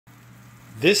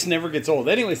This never gets old.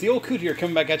 Anyways, the old Coot here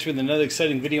coming back at you with another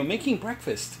exciting video, making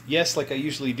breakfast. Yes, like I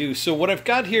usually do. So what I've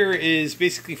got here is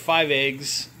basically 5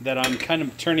 eggs that I'm kind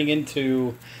of turning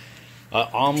into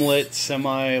omelet,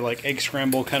 semi, like egg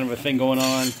scramble kind of a thing going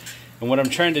on. And what I'm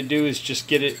trying to do is just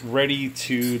get it ready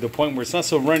to the point where it's not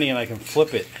so runny and I can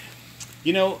flip it.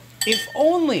 You know, if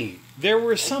only there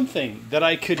were something that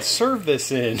I could serve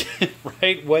this in,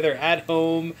 right? Whether at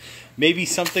home, maybe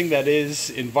something that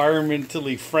is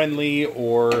environmentally friendly,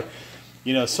 or,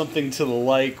 you know, something to the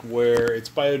like where it's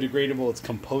biodegradable, it's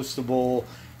compostable,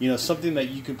 you know, something that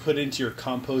you could put into your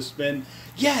compost bin.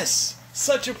 Yes,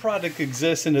 such a product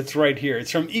exists, and it's right here.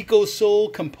 It's from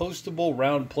EcoSoul Compostable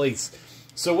Round Plates.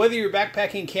 So whether you're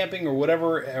backpacking, camping, or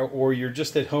whatever, or you're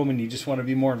just at home and you just want to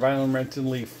be more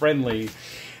environmentally friendly,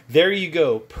 there you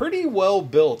go. Pretty well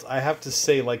built, I have to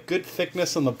say. Like, good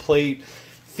thickness on the plate.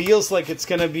 Feels like it's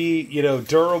going to be, you know,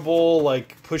 durable,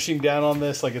 like pushing down on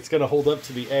this, like it's going to hold up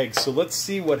to the eggs. So let's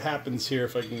see what happens here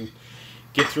if I can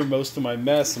get through most of my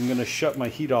mess. I'm going to shut my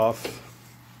heat off.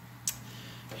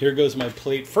 Here goes my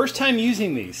plate. First time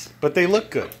using these, but they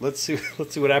look good. Let's see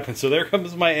what happens. So there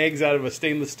comes my eggs out of a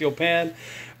stainless steel pan.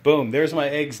 Boom, there's my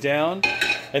eggs down.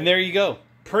 And there you go.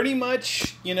 Pretty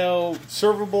much, you know,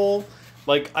 servable.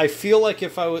 Like, I feel like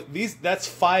if I would, that's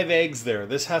 5 eggs there.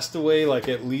 This has to weigh like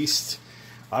at least,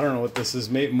 I don't know what this is,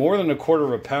 more than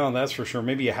 1/4 pound, that's for sure.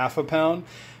 Maybe 1/2 pound.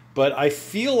 But I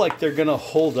feel like they're going to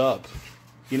hold up.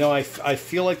 You know, I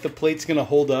feel like the plate's going to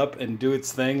hold up and do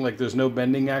its thing. Like, there's no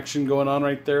bending action going on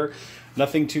right there.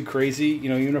 Nothing too crazy. You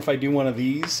know, even if I do one of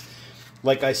these,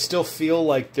 like, I still feel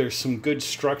like there's some good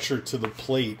structure to the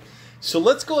plate. So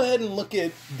let's go ahead and look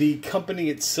at the company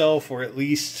itself, or at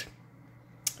least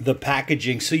the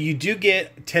packaging. So you do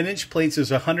get 10-inch plates.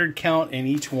 There's 100 count in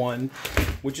each one,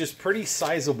 which is pretty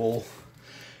sizable,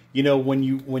 you know, when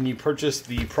you purchase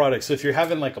the product. So if you're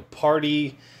having like a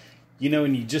party, you know,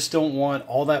 and you just don't want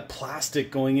all that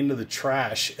plastic going into the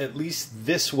trash, at least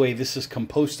this way, this is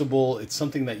compostable. It's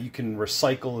something that you can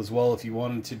recycle as well if you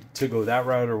wanted to go that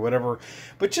route or whatever.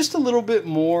 But just a little bit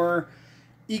more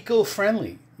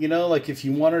eco-friendly. You know, like if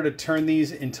you wanted to turn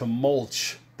these into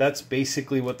mulch, that's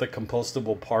basically what the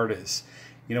compostable part is,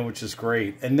 you know, which is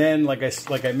great. And then, like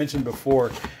I mentioned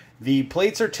before, the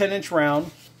plates are 10-inch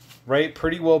round, right?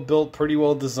 Pretty well built, pretty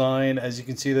well designed. As you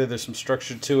can see there, there's some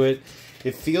structure to it.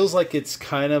 It feels like it's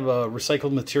kind of a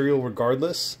recycled material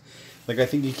regardless. Like, I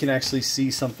think you can actually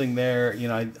see something there. You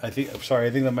know, I think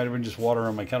that might have been just water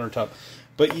on my countertop.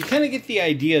 But you kind of get the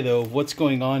idea, though, of what's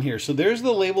going on here. So there's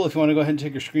the label if you want to go ahead and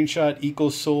take a screenshot.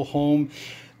 EcoSoul Home.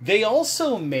 They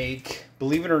also make,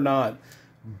 believe it or not,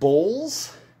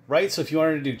 bowls, right? So if you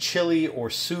wanted to do chili or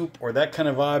soup or that kind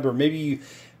of vibe, or maybe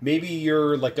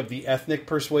you're like of the ethnic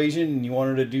persuasion and you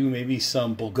wanted to do maybe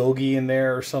some bulgogi in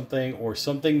there or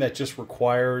something that just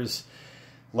requires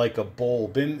like a bowl.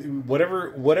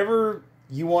 Whatever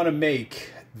you want to make,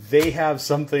 they have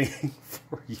something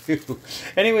for you.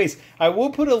 Anyways, I will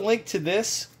put a link to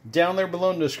this down there below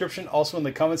in the description, also in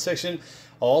the comment section.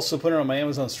 I'll also put it on my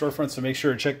Amazon storefront, so make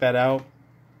sure to check that out.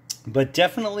 But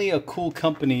definitely a cool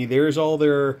company. There's all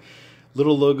their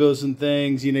little logos and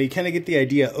things. You know, you kind of get the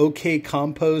idea. OK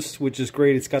Compost, which is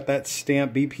great. It's got that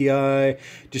stamp, BPI,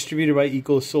 distributed by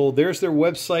EcoSoul. There's their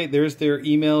website. There's their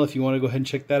email if you want to go ahead and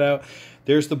check that out.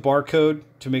 There's the barcode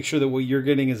to make sure that what you're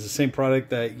getting is the same product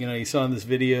that, you know, you saw in this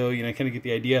video. You know, kind of get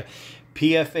the idea.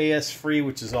 PFAS free,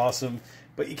 which is awesome.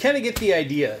 But you kind of get the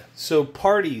idea. So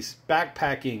parties,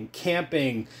 backpacking,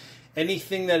 camping,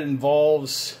 anything that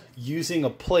involves using a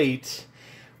plate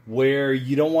where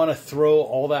you don't want to throw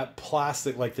all that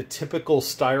plastic, like the typical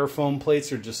styrofoam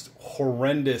plates are just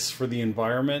horrendous for the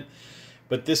environment.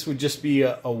 But this would just be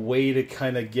a way to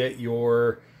kind of get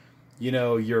your, you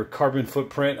know, your carbon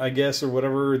footprint, I guess, or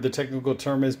whatever the technical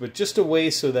term is, but just a way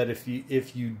so that if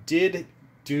you did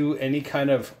do any kind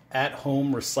of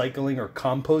at-home recycling or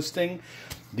composting,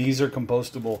 these are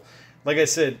compostable. Like I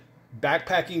said,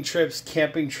 backpacking trips,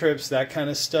 camping trips, that kind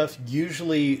of stuff,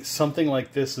 usually something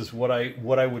like this is what I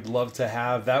would love to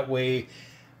have. That way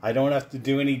I don't have to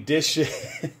do any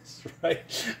dishes, right?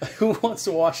 Who wants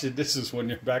to wash the dishes when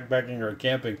you're backpacking or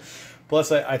camping?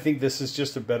 Plus, I think this is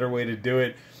just a better way to do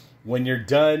it. When you're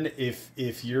done,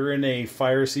 if you're in a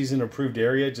fire season approved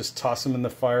area, just toss them in the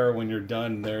fire when you're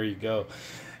done. There you go.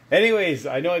 Anyways,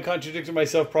 I know I contradicted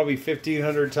myself probably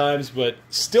 1,500 times, but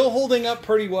still holding up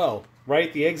pretty well,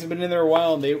 right? The eggs have been in there a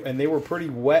while, and they were pretty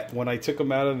wet when I took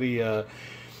them out of the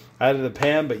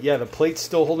pan. But yeah, the plate's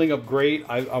still holding up great.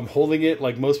 I'm holding it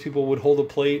like most people would hold a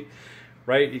plate,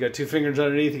 right? You got 2 fingers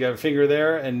underneath, you got a finger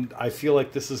there, and I feel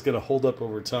like this is going to hold up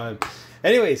over time.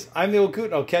 Anyways, I'm the Old Coot,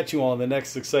 and I'll catch you all in the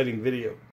next exciting video.